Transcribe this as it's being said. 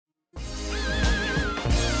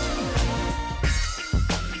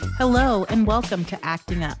Hello and welcome to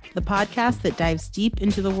Acting Up, the podcast that dives deep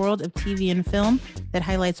into the world of TV and film that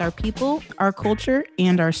highlights our people, our culture,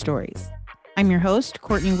 and our stories. I'm your host,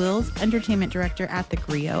 Courtney Wills, Entertainment Director at The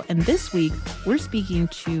Grio, and this week we're speaking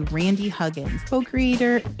to Randy Huggins,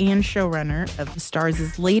 co-creator and showrunner of the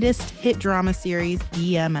Starz' latest hit drama series,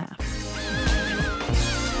 BMF.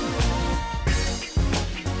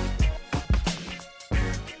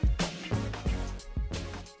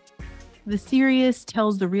 The series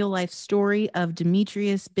tells the real-life story of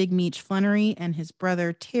Demetrius Big Meech Flenory and his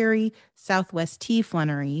brother Terry Southwest T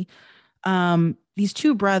Flenory. These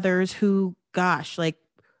two brothers who,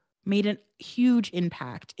 made a huge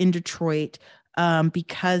impact in Detroit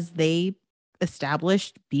because they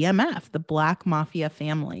established BMF, the Black Mafia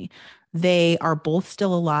family. They are both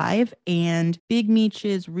still alive, and Big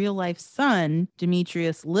Meech's real-life son,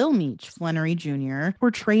 Demetrius Lil Meech Flenory Jr.,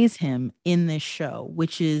 portrays him in this show,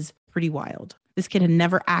 which is pretty wild. This kid had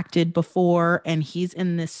never acted before, and he's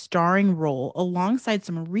in this starring role alongside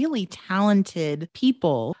some really talented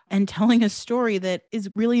people and telling a story that is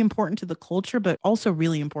really important to the culture, but also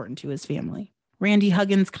really important to his family. Randy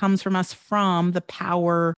Huggins comes from the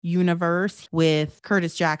Power universe with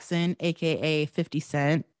Curtis Jackson, aka 50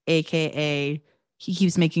 Cent, aka he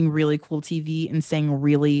keeps making really cool TV and saying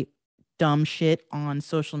really dumb shit on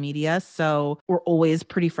social media. So we're always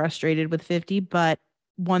pretty frustrated with 50, but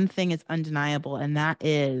one thing is undeniable, and that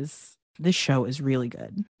is this show is really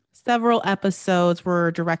good. Several episodes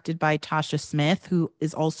were directed by Tasha Smith, who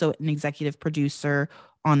is also an executive producer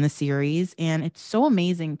on the series. And it's so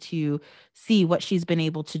amazing to see what she's been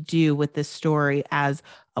able to do with this story as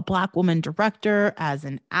a Black woman director, as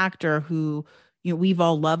an actor who, we've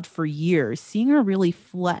all loved for years. Seeing her really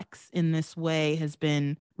flex in this way has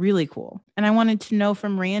been really cool. And I wanted to know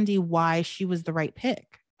from Randy why she was the right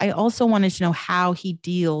pick. I also wanted to know how he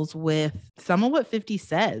deals with some of what 50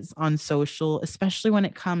 says on social, especially when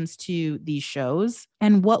it comes to these shows,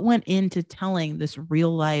 and what went into telling this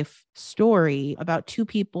real life story about two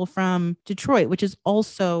people from Detroit, which is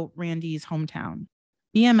also Randy's hometown.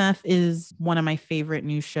 BMF is one of my favorite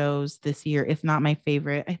new shows this year, if not my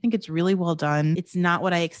favorite. I think it's really well done. It's not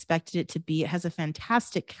what I expected it to be. It has a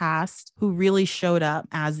fantastic cast who really showed up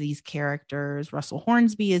as these characters. Russell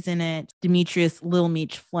Hornsby is in it. Demetrius Lil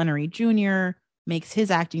Meech Flenory Jr. makes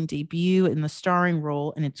his acting debut in the starring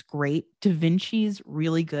role, and it's great. Da Vinci's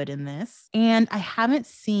really good in this. And I haven't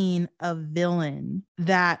seen a villain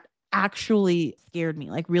that actually scared me,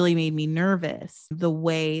 really made me nervous the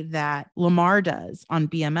way that Lamar does on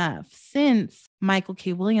BMF since Michael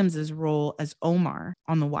K. Williams' role as Omar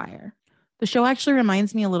on The Wire. The show actually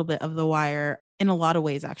reminds me a little bit of The Wire in a lot of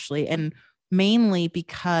ways, actually, and mainly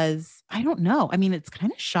because, I don't know, it's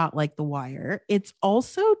kind of shot like The Wire. It's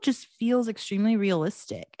also just feels extremely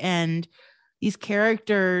realistic, and these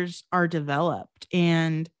characters are developed,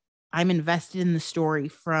 and I'm invested in the story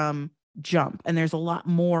from jump, and there's a lot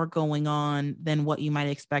more going on than what you might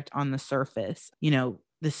expect on the surface.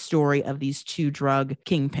 The story of these two drug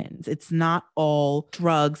kingpins. It's not all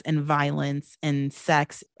drugs and violence and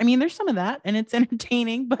sex. There's some of that and it's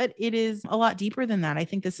entertaining, but it is a lot deeper than that. I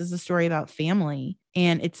think this is a story about family,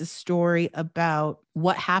 and it's a story about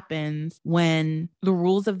what happens when the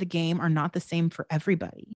rules of the game are not the same for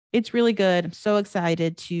everybody. It's really good. I'm so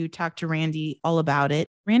excited to talk to Randy all about it.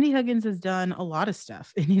 Randy Huggins has done a lot of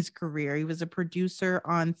stuff in his career. He was a producer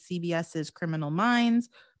on CBS's Criminal Minds,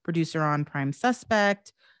 producer on Prime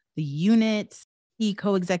Suspect, The Unit. He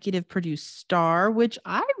co-executive produced Star, which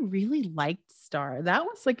I really liked Star. That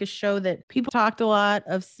was a show that people talked a lot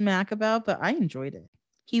of smack about, but I enjoyed it.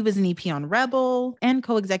 He was an EP on Rebel and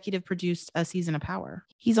co-executive produced a season of Power.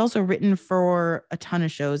 He's also written for a ton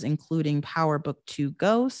of shows, including Power Book 2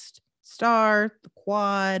 Ghost, Star, The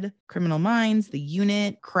Quad, Criminal Minds, The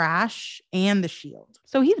Unit, Crash, and The Shield.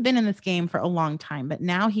 So he's been in this game for a long time, but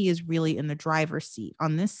now he is really in the driver's seat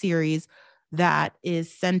on this series that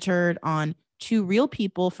is centered on two real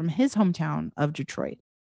people from his hometown of Detroit.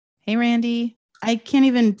 Hey, Randy. I can't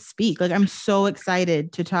even speak. I'm so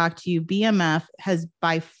excited to talk to you. BMF has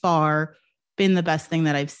by far been the best thing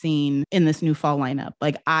that I've seen in this new fall lineup.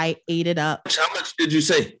 I ate it up. How much did you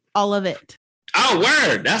say? All of it. Oh,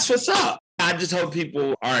 word. That's what's up. I just hope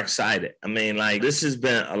people are excited. This has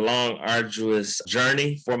been a long, arduous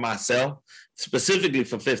journey for myself, specifically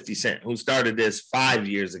for 50 Cent, who started this 5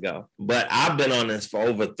 years ago. But I've been on this for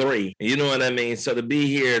over 3. You know what I mean? So to be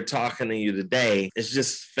here talking to you today, it's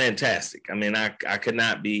just fantastic. I could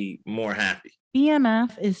not be more happy.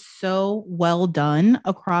 BMF is so well done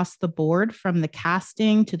across the board, from the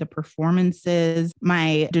casting to the performances.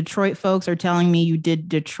 My Detroit folks are telling me you did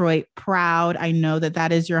Detroit proud. I know that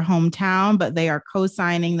that is your hometown, but they are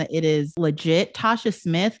co-signing that it is legit. Tasha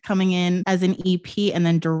Smith coming in as an EP and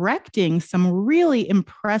then directing some really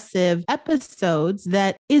impressive episodes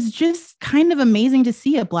that is just kind of amazing to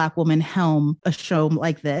see a Black woman helm a show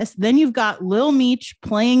like this. Then you've got Lil Meech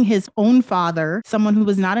playing his own father, someone who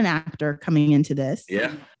was not an actor, coming into this.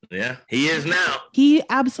 Yeah. He is now. He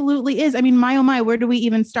absolutely is. I mean, my oh my, where do we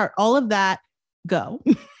even start? All of that, go.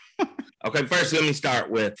 Okay, first let me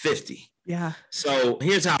start with 50. Yeah. So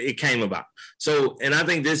here's how it came about. So, and I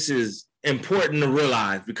think this is important to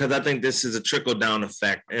realize, because I think this is a trickle down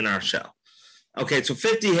effect in our show. Okay, so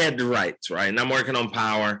 50 had the rights, right? And I'm working on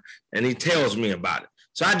Power, and he tells me about it.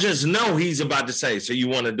 So I just know he's about to say, so you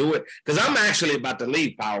want to do it? Because I'm actually about to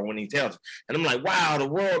leave Power when he tells me. And I'm like,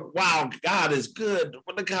 wow, God is good.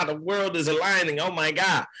 Look how the world is aligning. Oh my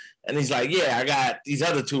God. And he's like, yeah, I got these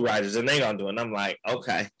other 2 writers and they gonna do it. And I'm like,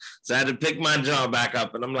 okay. So I had to pick my jaw back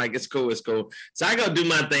up and I'm like, it's cool. So I go do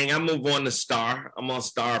my thing. I move on to Star. I'm on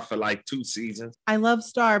Star for like 2 seasons. I love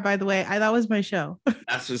Star, by the way. That was my show.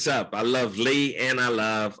 That's what's up. I love Lee and I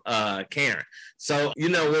love Karen. So,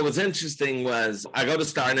 what was interesting was I go to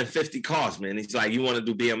Star and then 50 calls me and he's like, you want to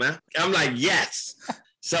do BMF? I'm like, yes.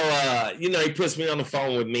 So, he puts me on the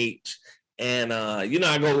phone with Meech. And,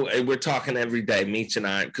 I go, we're talking every day, Meech and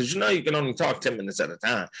I, because, you can only talk 10 minutes at a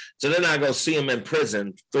time. So then I go see him in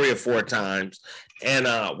prison 3 or 4 times. And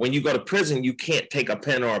when you go to prison, you can't take a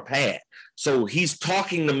pen or a pad. So he's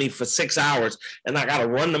talking to me for 6 hours and I got to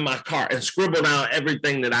run to my car and scribble down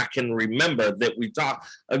everything that I can remember that we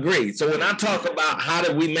agreed. So when I talk about how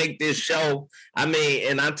did we make this show,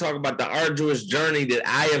 and I talk about the arduous journey that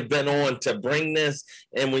I have been on to bring this.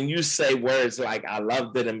 And when you say words like, I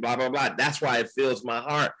loved it and blah, blah, blah, that's why it fills my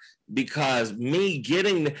heart. Because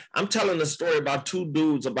I'm telling a story about 2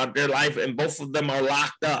 dudes, about their life, and both of them are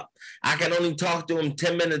locked up. I can only talk to them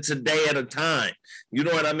 10 minutes a day at a time. You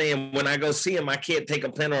know what I mean? When I go see them, I can't take a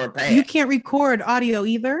pen or a pad. You can't record audio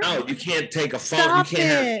either? No, you can't take a phone. Stop you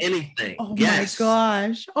can't it. have anything. Oh yes. My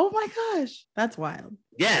gosh. Oh my gosh. That's wild.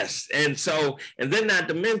 Yes. And then not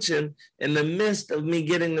to mention, in the midst of me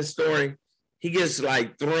getting the story, he gets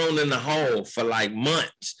like thrown in the hole for like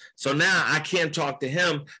months. So now I can't talk to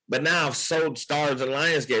him, but now I've sold Stars and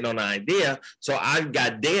Lionsgate on the idea. So I've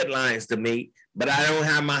got deadlines to meet, but I don't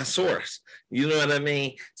have my source. You know what I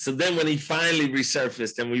mean? So then when he finally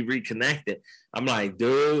resurfaced and we reconnected, I'm like,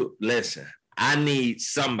 dude, listen, I need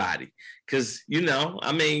somebody. Because,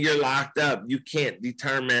 you're locked up. You can't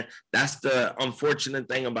determine. That's the unfortunate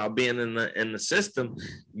thing about being in the system.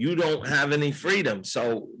 You don't have any freedom.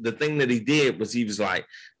 So the thing that he did was he was like,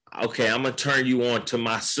 okay, I'm going to turn you on to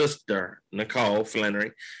my sister, Nicole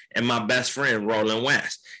Flannery, and my best friend, Roland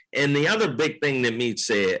West. And the other big thing that Meech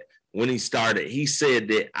said when he started, he said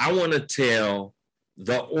that I want to tell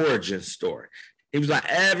the origin story. He was like,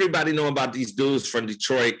 everybody know about these dudes from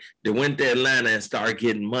Detroit that went to Atlanta and started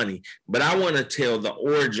getting money. But I want to tell the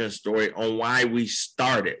origin story on why we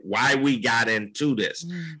started, why we got into this.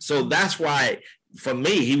 Mm-hmm. So that's why, for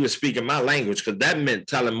me, he was speaking my language, because that meant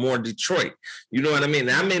telling more Detroit. You know what I mean?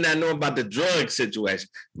 I may not know about the drug situation,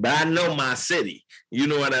 but I know my city. You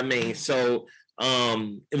know what I mean? So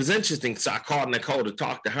it was interesting. So I called Nicole to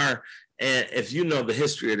talk to her. And if you know the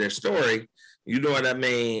history of their story, you know what I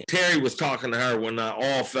mean? Terry was talking to her when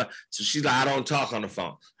so she's like, I don't talk on the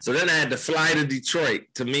phone. So then I had to fly to Detroit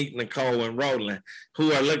to meet Nicole and Roland,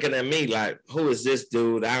 who are looking at me like, who is this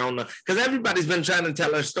dude? I don't know. Because everybody's been trying to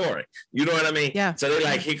tell her story. You know what I mean? Yeah. So they're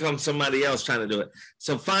like, here comes somebody else trying to do it.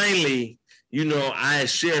 So finally, I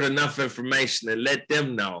shared enough information to let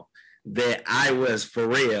them know that I was for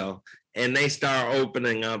real. And they start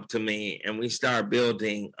opening up to me and we start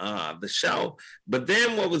building the show. But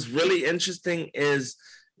then what was really interesting is,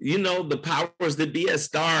 the powers that be at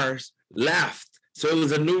Stars left. So it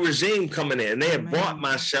was a new regime coming in. They had bought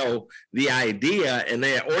my show, the idea, and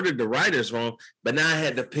they had ordered the writers room. But now I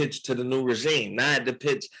had to pitch to the new regime. Now I had to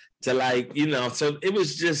pitch to so it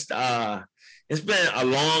was just, it's been a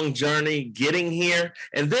long journey getting here.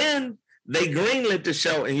 And then they greenlit the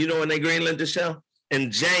show. And when they greenlit the show? In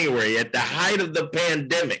January, at the height of the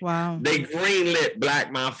pandemic. Wow. They greenlit Black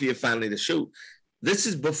Mafia finally to shoot. This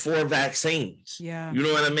is before vaccines. Yeah. You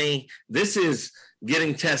know what I mean? This is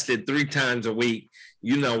getting tested 3 times a week,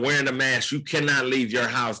 wearing a mask. You cannot leave your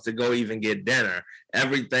house to go even get dinner.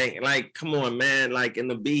 Everything, come on, man, and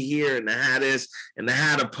to be here and to have this and to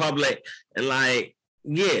have the public and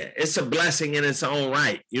yeah, it's a blessing in its own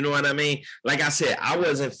right. You know what I mean? Like I said, I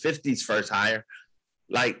wasn't 50's first hire.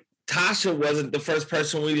 Tasha wasn't the first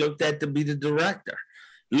person we looked at to be the director.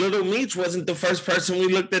 Little Meech wasn't the first person we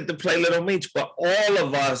looked at to play Little Meech, but all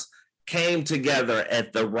of us came together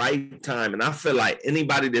at the right time. And I feel like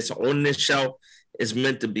anybody that's on this show is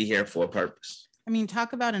meant to be here for a purpose. I mean,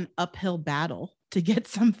 talk about an uphill battle to get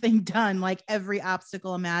something done. Like every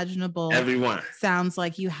obstacle imaginable. Everyone. Sounds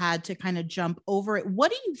like you had to kind of jump over it.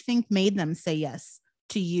 What do you think made them say yes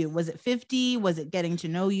to you? Was it 50? Was it getting to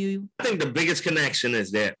know you? I think the biggest connection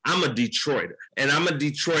is that I'm a Detroiter, and I'm a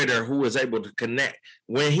Detroiter who was able to connect.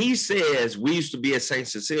 When he says we used to be at St.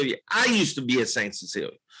 Cecilia, I used to be at St.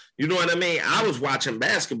 Cecilia. You know what I mean? I was watching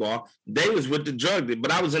basketball. They was with the drug deal,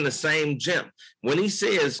 but I was in the same gym. When he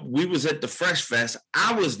says we was at the Fresh Fest,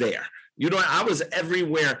 I was there. You know, I was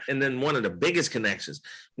everywhere. And then one of the biggest connections,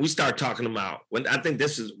 we start talking about when I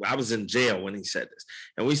was in jail when he said this.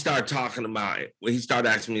 And we started talking about it. He started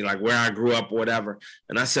asking me like where I grew up or whatever.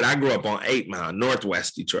 And I said, I grew up on 8 Mile,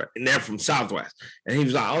 Northwest Detroit. And they're from Southwest. And he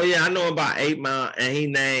was like, oh yeah, I know about 8 Mile. And he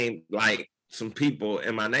named like some people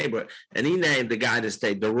in my neighborhood. And he named the guy that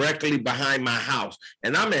stayed directly behind my house.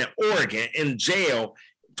 And I'm in Oregon in jail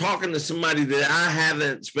talking to somebody that I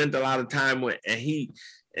haven't spent a lot of time with.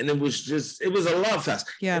 And it was a love fest.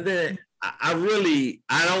 Yeah. And then I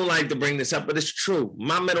don't like to bring this up, but it's true.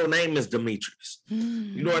 My middle name is Demetrius.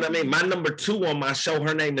 You know what I mean? My number 2 on my show,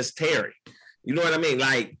 her name is Terry. You know what I mean?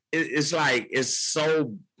 Like, it's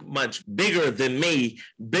so much bigger than me,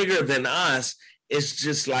 bigger than us. It's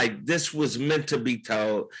just like this was meant to be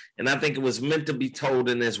told. And I think it was meant to be told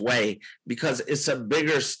in this way because it's a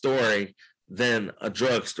bigger story than a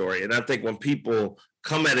drug story. And I think when people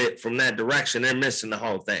come at it from that direction, they're missing the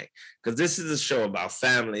whole thing. Because this is a show about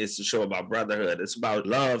family. It's a show about brotherhood. It's about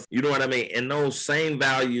love. You know what I mean? And those same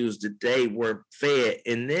values that they were fed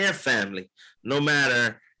in their family, no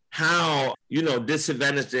matter how,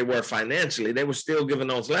 disadvantaged they were financially, they were still given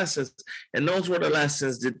those lessons. And those were the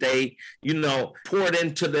lessons that they, poured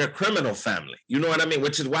into their criminal family. You know what I mean?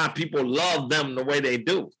 Which is why people love them the way they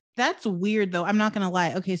do. That's weird, though. I'm not going to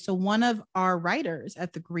lie. Okay, so one of our writers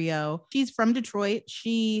at the Grio, she's from Detroit.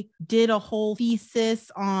 She did a whole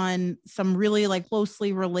thesis on some really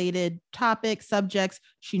closely related topics, subjects.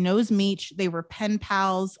 She knows Meech. They were pen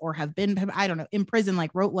pals or have been, I don't know, in prison,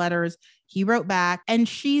 wrote letters. He wrote back. And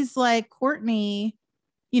she's like, Courtney,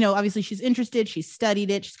 obviously she's interested. She studied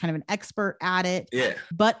it. She's kind of an expert at it. Yeah.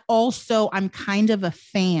 But also I'm kind of a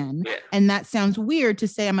fan. Yeah. And that sounds weird to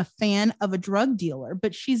say I'm a fan of a drug dealer,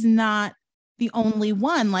 but she's not the only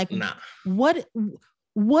one. Nah.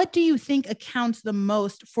 What do you think accounts the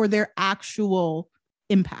most for their actual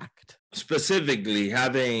impact? Specifically,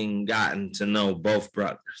 having gotten to know both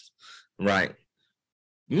brothers, right?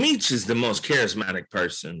 Meech is the most charismatic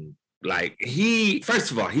person.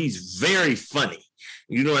 First of all, he's very funny.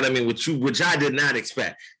 You know what I mean? Which I did not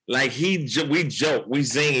expect. We joke, we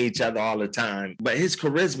zing each other all the time, but his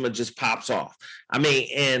charisma just pops off. I mean,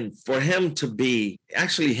 and for him to be,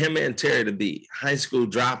 actually him and Terry to be high school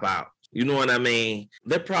dropout, you know what I mean?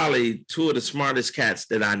 They're probably 2 of the smartest cats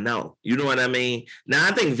that I know. You know what I mean? Now,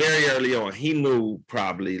 I think very early on, he knew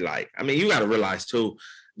probably you got to realize too,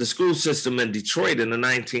 the school system in Detroit in the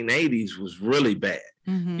 1980s was really bad.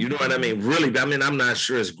 Mm-hmm. You know what I mean? Really bad. I mean, I'm not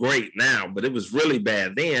sure it's great now, but it was really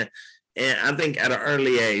bad then. And I think at an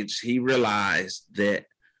early age, he realized that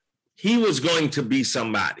he was going to be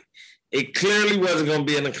somebody. It clearly wasn't going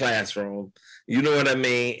to be in the classroom. You know what I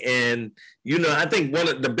mean? And, I think one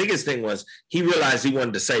of the biggest thing was he realized he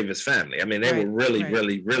wanted to save his family. I mean, they were really,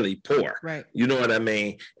 really, really poor. Right. You know what I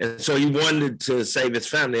mean? And so he wanted to save his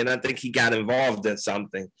family. And I think he got involved in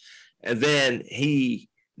something. And then he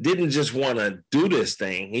didn't just want to do this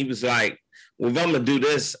thing. He was like, well, if I'm going to do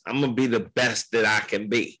this, I'm going to be the best that I can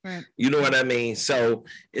be. Right. You know what I mean? So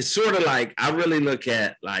it's sort of I really look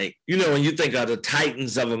at when you think of the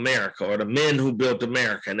titans of America or the men who built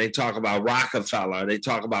America, and they talk about Rockefeller, they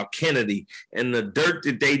talk about Kennedy and the dirt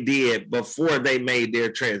that they did before they made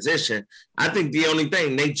their transition. I think the only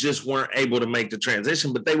thing, they just weren't able to make the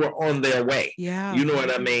transition, but they were on their way. Yeah. You know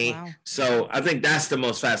what I mean? Wow. So I think that's the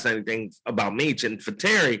most fascinating thing about Meech. And for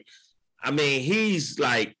Terry, I mean, he's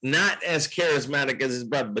not as charismatic as his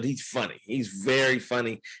brother, but he's funny. He's very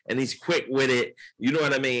funny and he's quick with it. You know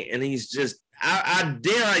what I mean? And he's just, I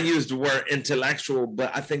dare use the word intellectual,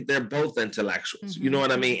 but I think they're both intellectuals. Mm-hmm. You know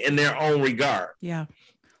what I mean? In their own regard. Yeah.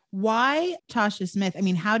 Why Tasha Smith? I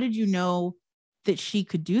mean, how did you know that she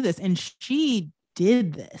could do this? And she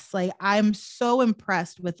did this. I'm so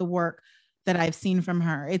impressed with the work that I've seen from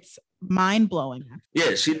her. It's mind-blowing.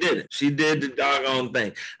 Yeah, she did it. She did the doggone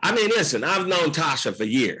thing. I mean, listen, I've known Tasha for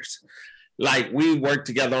years. We worked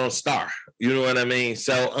together on Star. You know what I mean?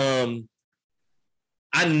 So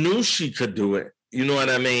I knew she could do it. You know what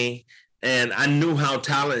I mean? And I knew how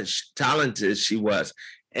talented she was.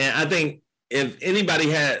 And I think if anybody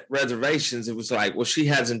had reservations, it was like, well, she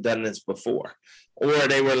hasn't done this before. Or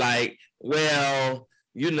they were like, well,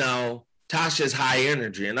 you know, Tasha's high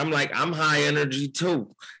energy. And I'm like, I'm high energy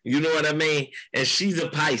too. You know what I mean? And she's a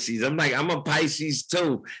Pisces. I'm like, I'm a Pisces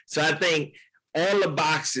too. So I think all the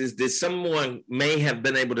boxes that someone may have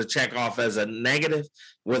been able to check off as a negative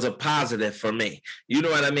was a positive for me. You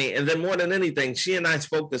know what I mean? And then more than anything, she and I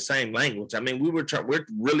spoke the same language. I mean, we're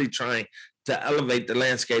really trying to elevate the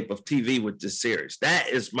landscape of TV with this series. That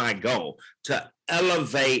is my goal, to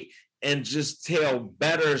elevate and just tell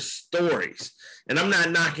better stories. And I'm not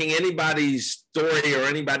knocking anybody's story or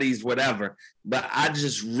anybody's whatever, but I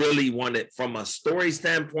just really wanted, from a story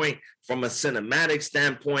standpoint, from a cinematic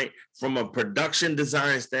standpoint, from a production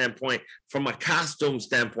design standpoint, from a costume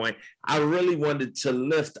standpoint, I really wanted to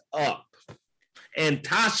lift up. And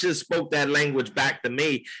Tasha spoke that language back to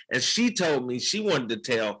me, and she told me she wanted to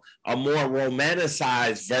tell a more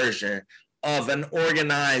romanticized version of an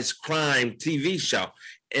organized crime TV show.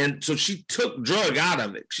 And so she took drug out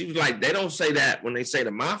of it. She was like, they don't say that when they say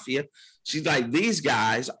the mafia. She's like, these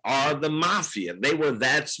guys are the mafia. They were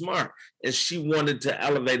that smart. And she wanted to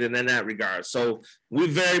elevate it in that regard. So we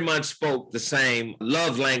very much spoke the same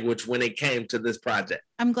love language when it came to this project.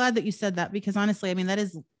 I'm glad that you said that, because honestly, I mean, that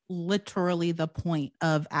is literally the point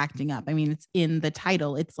of Acting Up. I mean, it's in the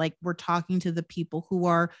title. It's like we're talking to the people who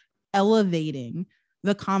are elevating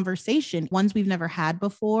the conversation, ones we've never had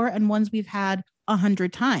before and ones we've had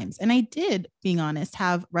 100 times. And I did, being honest,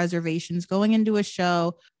 have reservations going into a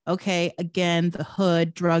show. Okay, again, the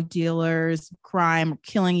hood, drug dealers, crime,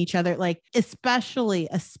 killing each other, like especially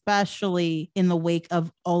in the wake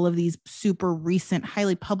of all of these super recent,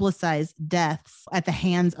 highly publicized deaths at the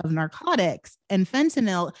hands of narcotics and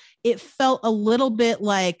fentanyl. It felt a little bit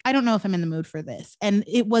like, I don't know if I'm in the mood for this. And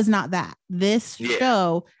it was not that. This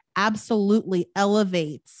show absolutely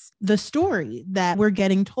elevates the story that we're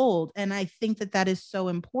getting told. And I think that that is so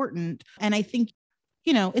important. And I think,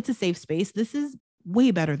 you know, it's a safe space. This is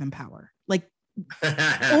way better than Power. Like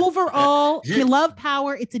overall, you love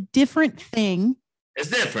Power. It's a different thing. It's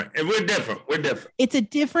different. And we're different. It's a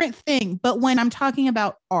different thing. But when I'm talking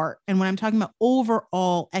about art and when I'm talking about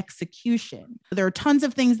overall execution, there are tons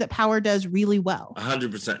of things that Power does really well.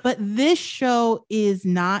 100%. But this show is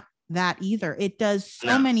not that either. It does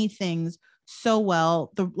so many things so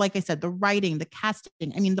well. Like I said, the writing, the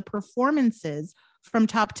casting, I mean, the performances from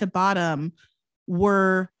top to bottom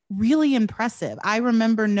were really impressive. I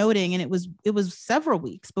remember noting, and it was several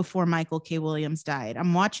weeks before Michael K. Williams died.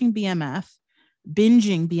 I'm watching BMF,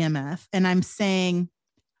 binging BMF, and I'm saying,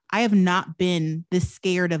 I have not been this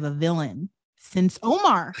scared of a villain since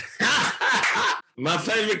Omar. My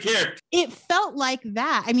favorite character. It felt like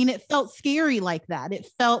that. I mean, it felt scary like that. It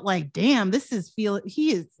felt like, damn,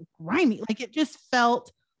 he is grimy. Like it just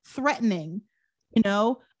felt threatening, you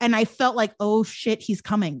know? And I felt like, oh shit, he's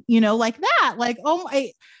coming, you know, like that. Like, oh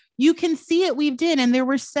my, you can see it weaved in. And there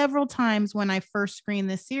were several times when I first screened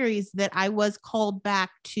this series that I was called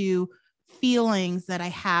back to feelings that I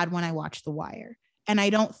had when I watched The Wire. And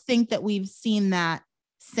I don't think that we've seen that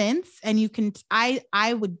since. And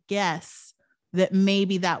I would guess that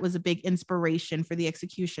maybe that was a big inspiration for the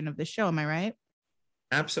execution of the show. Am I right?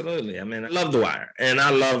 Absolutely. I mean, I love The Wire and I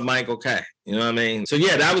love Michael K. You know what I mean? So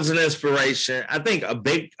yeah, that was an inspiration. I think a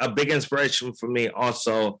big inspiration for me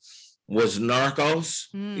also was Narcos.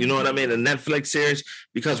 You know what I mean? The Netflix series,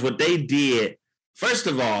 because what they did, first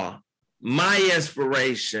of all, my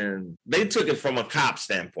inspiration, they took it from a cop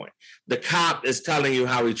standpoint. The cop is telling you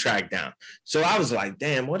how he tracked down. So I was like,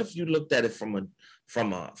 damn, what if you looked at it from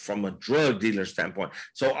a drug dealer standpoint?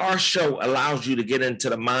 So our show allows you to get into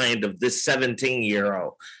the mind of this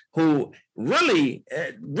 17-year-old who really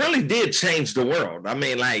did change the world. I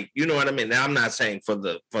mean, like, you know what I mean? Now, I'm not saying for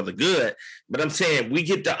the good, but I'm saying we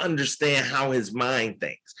get to understand how his mind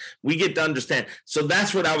thinks. We get to understand. So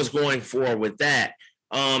that's what I was going for with that.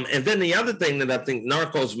 And then the other thing that I think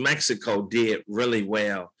Narcos Mexico did really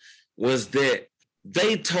well was that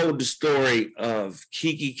they told the story of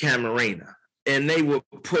Kiki Camarena. And they would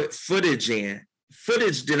put footage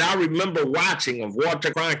that I remember watching of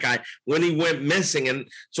Walter Cronkite when he went missing. And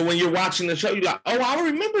so when you're watching the show, you're like, oh, I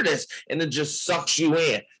remember this. And it just sucks you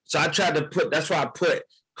in. So that's why I put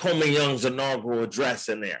Coleman Young's inaugural address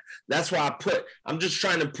in there. That's why I'm just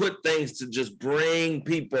trying to put things to just bring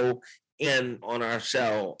people in on our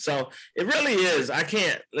show. So it really is.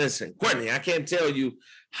 Courtney, I can't tell you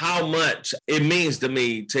how much it means to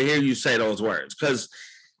me to hear you say those words, because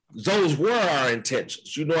those were our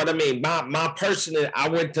intentions. You know what I mean? My person that I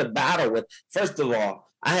went to battle with, first of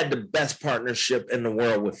all, I had the best partnership in the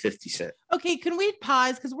world with 50 Cent. Okay, can we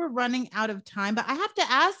pause? Because we're running out of time, but I have to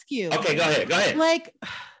ask you. Okay, go ahead. Like,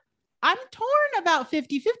 I'm torn about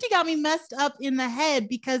 50. 50 got me messed up in the head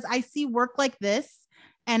because I see work like this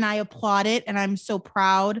and I applaud it and I'm so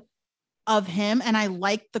proud of him and I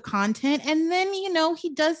like the content. And then, you know,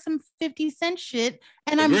 he does some 50 Cent shit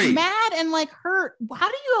and I'm mad and like hurt. How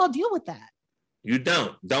do you all deal with that? You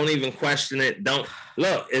don't even question it. Don't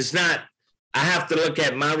look, it's not, I have to look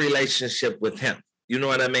at my relationship with him. You know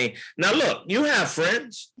what I mean? Now, look, you have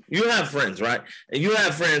friends, right? And you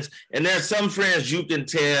have friends, and there's some friends you can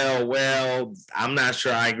tell, well, I'm not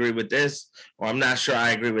sure I agree with this, or I'm not sure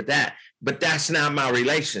I agree with that. But that's not my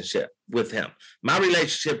relationship with him. My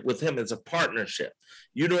relationship with him is a partnership.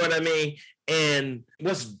 You know what I mean? And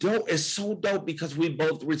what's dope is so dope because we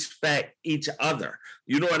both respect each other.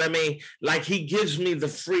 You know what I mean? Like he gives me the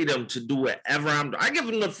freedom to do whatever I give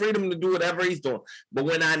him the freedom to do whatever he's doing. But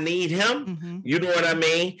when I need him, you know what I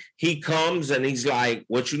mean? He comes and he's like,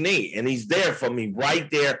 what you need? And he's there for me right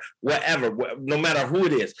there, whatever, no matter who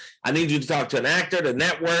it is. I need you to talk to an actor, the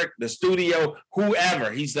network, the studio,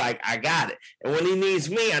 whoever. He's like, I got it. And when he needs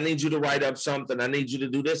me, I need you to write up something. I need you to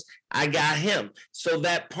do this. I got him. So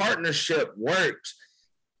that partnership works.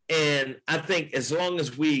 And I think as long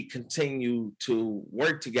as we continue to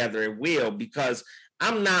work together, it will, because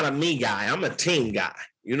I'm not a me guy. I'm a team guy.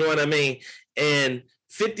 You know what I mean? And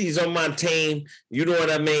 50's on my team. You know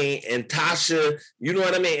what I mean? And Tasha, you know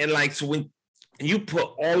what I mean? And like, so when you put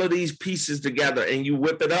all of these pieces together and you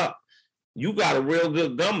whip it up, you got a real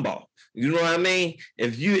good gumbo. You know what I mean?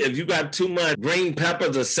 If you got too much green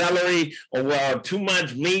peppers or celery or too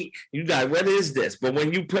much meat, you got, what is this? But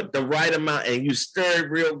when you put the right amount and you stir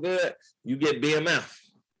it real good, you get BMF.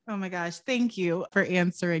 Oh my gosh. Thank you for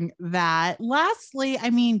answering that. Lastly, I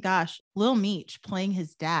mean, gosh, Lil Meech playing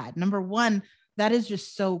his dad. Number one, that is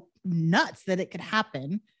just so nuts that it could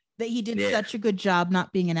happen. That he did such a good job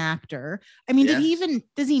not being an actor. I mean,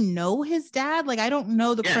 does he know his dad? Like, I don't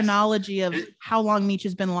know the chronology of how long Meech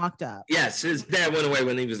has been locked up. Yes, his dad went away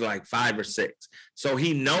when he was like 5 or 6. So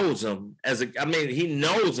he knows him he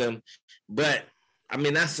knows him, but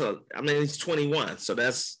he's 21. So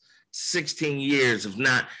that's 16 years of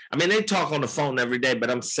not, they talk on the phone every day, but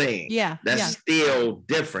I'm saying that's still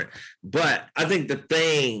different. But I think the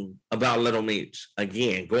thing about Little Meech,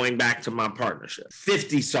 again, going back to my partnership,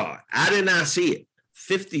 50 saw it. I did not see it.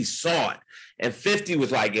 50 saw it. And 50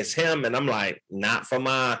 was like, it's him. And I'm like, not for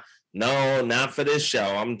this show.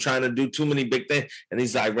 I'm trying to do too many big things. And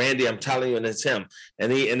he's like, Randy, I'm telling you, and it's him. And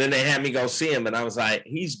then they had me go see him. And I was like,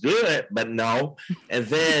 he's good, but no. And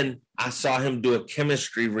then I saw him do a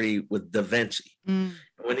chemistry read with Da Vinci.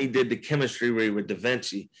 When he did the chemistry read with Da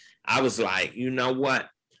Vinci, I was like, you know what?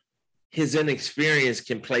 His inexperience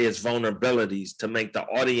can play his vulnerabilities to make the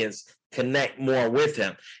audience connect more with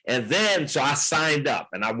him. And then, so I signed up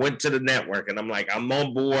and I went to the network and I'm like, I'm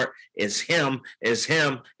on board. It's him.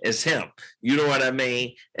 You know what I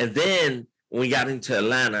mean? And then when we got into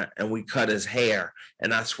Atlanta and we cut his hair,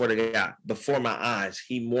 and I swear to God, before my eyes,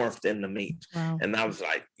 he morphed into Meech. Wow. And I was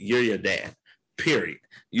like, you're your dad, period.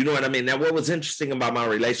 You know what I mean? Now, what was interesting about my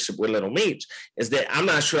relationship with Little Meech is that I'm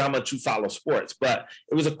not sure how much you follow sports, but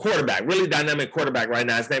it was a quarterback, really dynamic quarterback right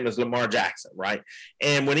now. His name is Lamar Jackson, right?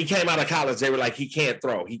 And when he came out of college, they were like, he can't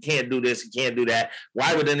throw. He can't do this. He can't do that.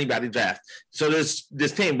 Why would anybody draft? So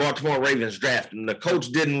this team, Baltimore Ravens, drafted him. The coach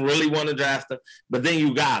didn't really want to draft him, but then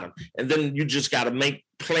you got him. And then you just got to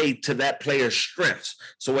play to that player's strengths.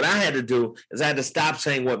 So what I had to do is I had to stop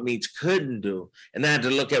saying what Meech couldn't do, and I had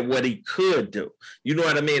to look at what he could do. You know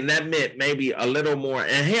what I mean? That meant maybe a little more,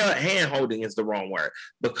 and hand-holding is the wrong word,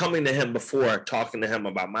 but coming to him before talking to him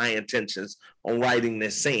about my intentions on writing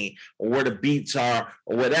this scene or where the beats are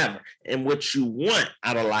or whatever. And what you want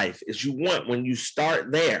out of life is when you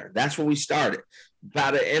start there, that's where we started.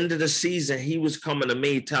 By the end of the season, he was coming to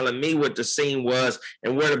me, telling me what the scene was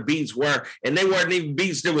and where the beats were. And they weren't even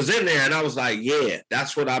beats that was in there. And I was like, yeah,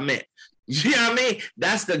 that's what I meant. You know what I mean?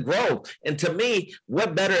 That's the growth. And to me,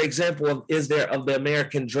 what better example is there of the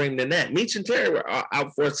American dream than that? Meech and Terry were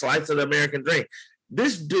out for a slice of the American dream.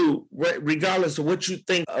 This dude, regardless of what you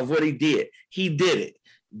think of what he did it.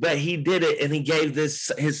 But he did it, and he gave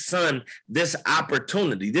his son this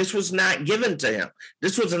opportunity. This was not given to him.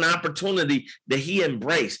 This was an opportunity that he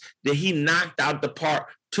embraced, that he knocked out the park,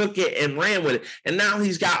 took it and ran with it. And now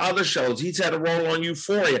he's got other shows. He's had a role on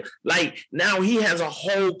Euphoria. Like, now he has a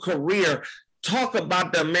whole career. Talk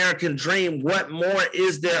about the American dream. What more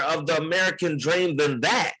is there of the American dream than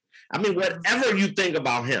that? I mean, whatever you think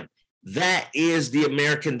about him, That is the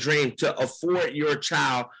American dream, to afford your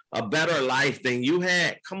child a better life than you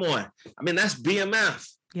had. Come on. I mean, that's BMF.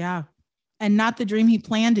 Yeah. And not the dream he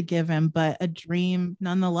planned to give him, but a dream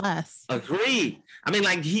nonetheless. Agreed. I mean,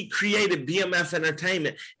 like, he created BMF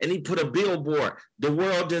Entertainment and he put a billboard, "The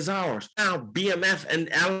world is ours." Now BMF in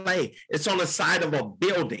LA, it's on the side of a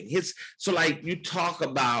building. So like, you talk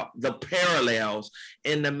about the parallels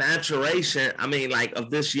in the maturation, I mean, like, of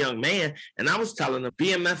this young man. And I was telling him,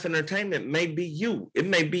 BMF Entertainment may be you. It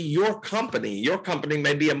may be your company. Your company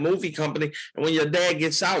may be a movie company. And when your dad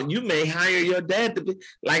gets out, you may hire your dad to be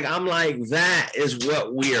like, I'm like, that is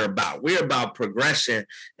what we're about. We're about progression.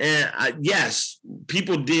 And yes,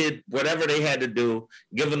 people did whatever they had to do,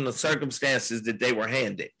 given the circumstances that they were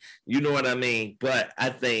handed. You know what I mean? But I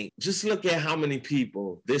think just look at how many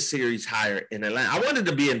people this series hired in Atlanta. I wanted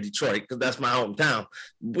to be in Detroit because that's my hometown.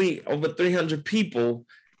 We over 300 people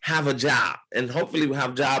have a job, and hopefully we'll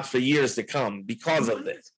have jobs for years to come because of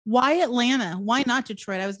this. Why Atlanta? Why not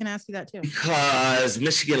Detroit? I was going to ask you that too. Because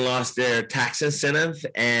Michigan lost their tax incentive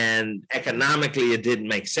and economically it didn't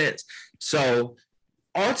make sense. So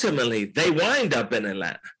ultimately they wind up in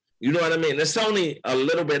Atlanta. You know what I mean? It's only a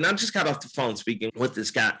little bit. And I just got off the phone speaking with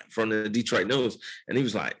this guy from the Detroit News. And he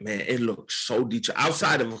was like, man, it looks so Detroit.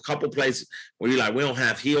 Outside of a couple places where you're like, we don't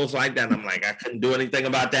have heels like that. And I'm like, I couldn't do anything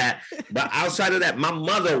about that. But outside of that, my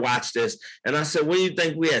mother watched this. And I said, where do you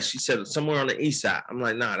think we at? She said, somewhere on the east side. I'm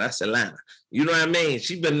like, nah, that's Atlanta. You know what I mean?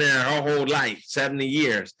 She's been there her whole life, 70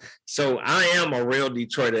 years. So I am a real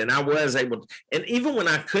Detroiter, and I was able to. And even when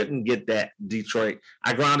I couldn't get that Detroit,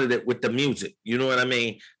 I grounded it with the music. You know what I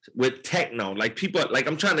mean? With techno. Like, people, like,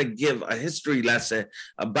 I'm trying to give a history lesson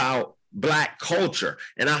about Black culture.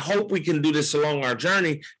 And I hope we can do this along our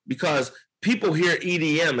journey, because people hear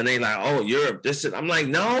EDM and they like, oh, Europe, this is. I'm like,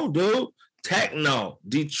 no, dude. Techno,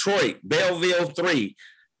 Detroit, Belleville 3,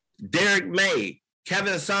 Derek May,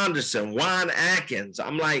 Kevin Saunderson, Juan Atkins.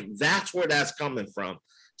 I'm like, that's where that's coming from.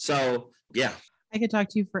 So, yeah. I could talk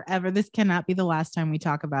to you forever. This cannot be the last time we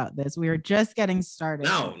talk about this. We are just getting started.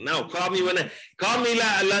 No. Call me like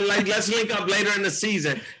let's link up later in the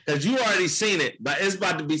season, because you already seen it, but it's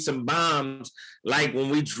about to be some bombs. Like when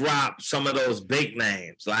we drop some of those big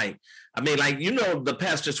names, like, I mean, like, you know, the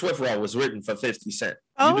Pastor Swift role was written for 50 Cent.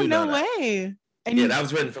 Oh, no way. And yeah, that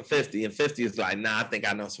was written for 50, and 50 is like, nah, I think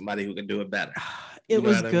I know somebody who can do it better. It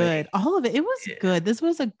was good. All of it. It was good. This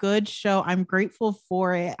was a good show. I'm grateful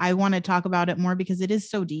for it. I want to talk about it more because it is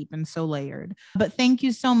so deep and so layered. But thank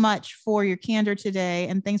you so much for your candor today.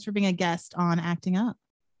 And thanks for being a guest on Acting Up.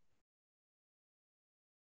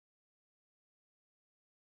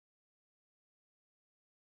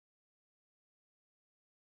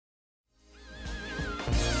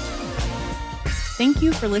 Thank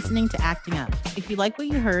you for listening to Acting Up. If you like what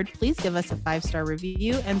you heard, please give us a 5-star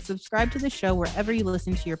review and subscribe to the show wherever you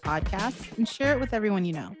listen to your podcasts, and share it with everyone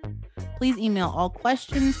you know. Please email all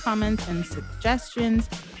questions, comments, and suggestions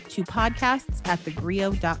to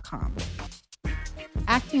podcasts@thegrio.com.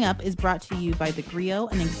 Acting Up is brought to you by The Grio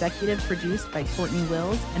and executive produced by Courtney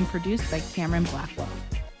Wills and produced by Cameron Blackwell.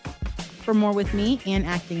 For more with me and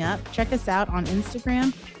Acting Up, check us out on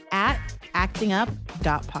Instagram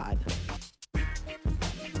 @actingup.pod.